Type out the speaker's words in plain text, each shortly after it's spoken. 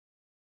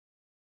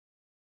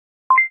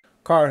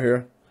Car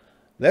here.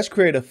 Let's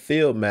create a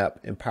field map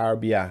in Power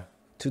BI.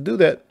 To do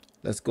that,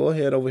 let's go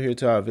ahead over here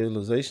to our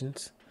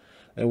visualizations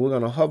and we're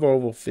going to hover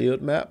over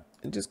field map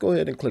and just go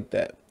ahead and click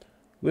that.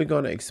 We're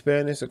going to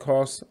expand this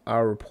across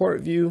our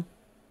report view,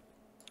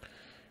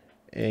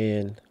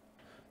 and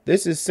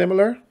this is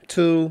similar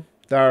to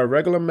our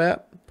regular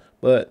map,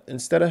 but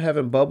instead of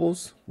having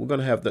bubbles, we're going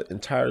to have the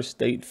entire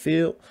state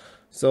field.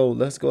 So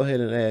let's go ahead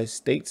and add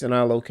states in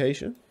our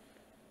location.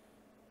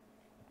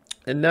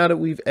 And now that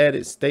we've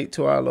added state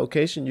to our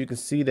location, you can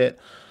see that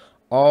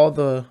all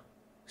the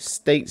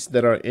states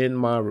that are in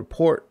my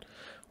report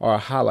are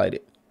highlighted.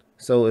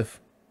 So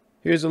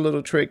here's a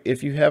little trick.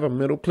 If you have a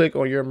middle click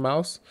on your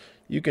mouse,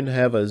 you can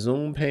have a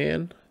zoom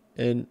pan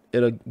and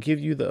it'll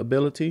give you the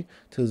ability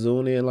to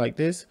zoom in like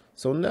this.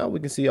 So now we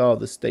can see all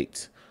the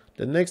states.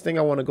 The next thing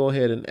I want to go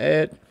ahead and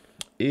add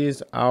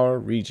is our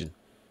region.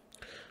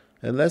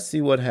 And let's see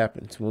what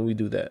happens when we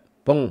do that.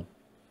 Boom.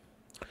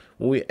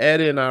 When we add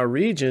in our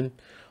region,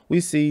 we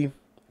see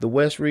the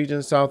West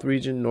region, South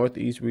region,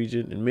 Northeast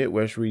region, and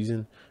Midwest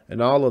region,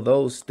 and all of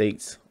those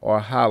states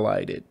are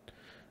highlighted.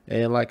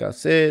 And like I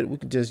said, we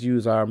can just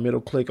use our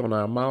middle click on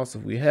our mouse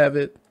if we have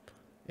it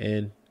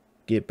and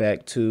get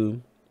back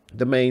to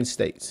the main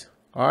states.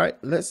 All right,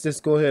 let's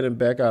just go ahead and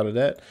back out of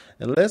that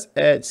and let's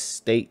add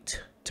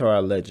state to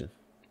our legend.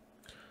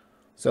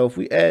 So if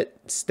we add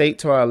state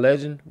to our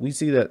legend, we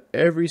see that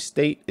every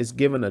state is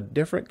given a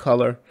different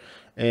color,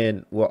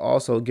 and we're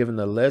also given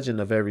the legend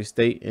of every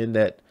state in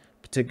that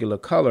particular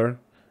color.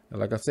 And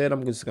like I said,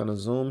 I'm just going to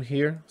zoom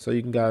here so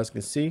you guys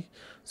can see.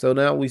 So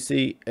now we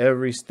see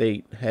every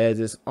state has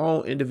its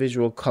own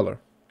individual color.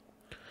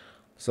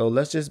 So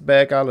let's just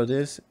back out of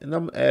this and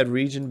I'm going to add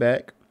region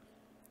back.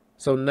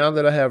 So now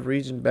that I have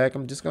region back,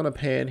 I'm just going to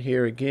pan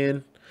here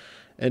again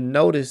and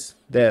notice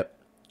that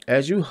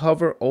as you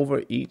hover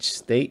over each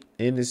state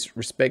in this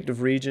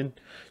respective region,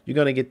 you're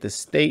going to get the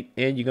state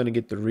and you're going to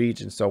get the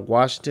region. So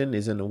Washington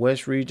is in the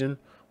West region,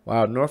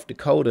 while North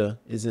Dakota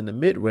is in the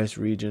Midwest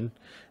region.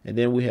 And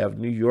then we have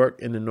New York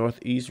in the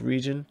Northeast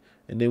region.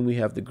 And then we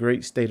have the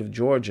great state of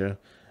Georgia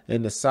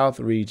in the South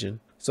region.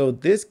 So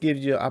this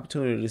gives you an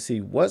opportunity to see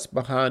what's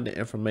behind the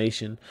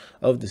information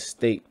of the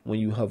state when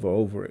you hover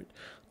over it.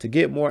 To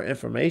get more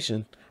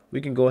information,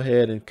 we can go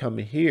ahead and come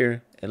in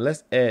here and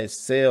let's add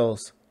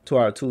cells to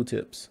our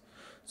tooltips.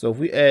 So if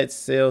we add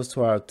cells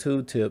to our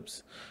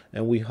tooltips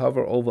and we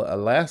hover over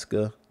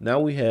Alaska, now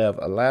we have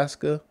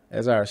Alaska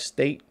as our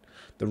state.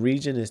 The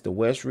region is the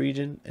West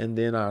region, and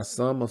then our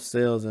sum of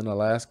cells in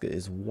Alaska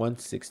is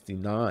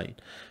 169.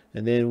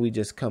 And then we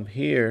just come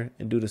here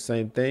and do the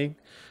same thing.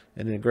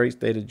 And in the great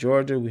state of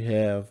Georgia, we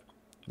have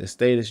the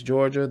state is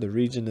Georgia, the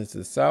region is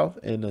the South,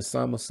 and the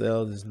sum of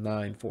cells is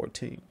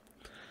 914.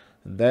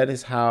 And that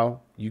is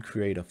how you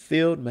create a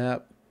field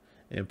map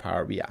in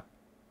Power BI.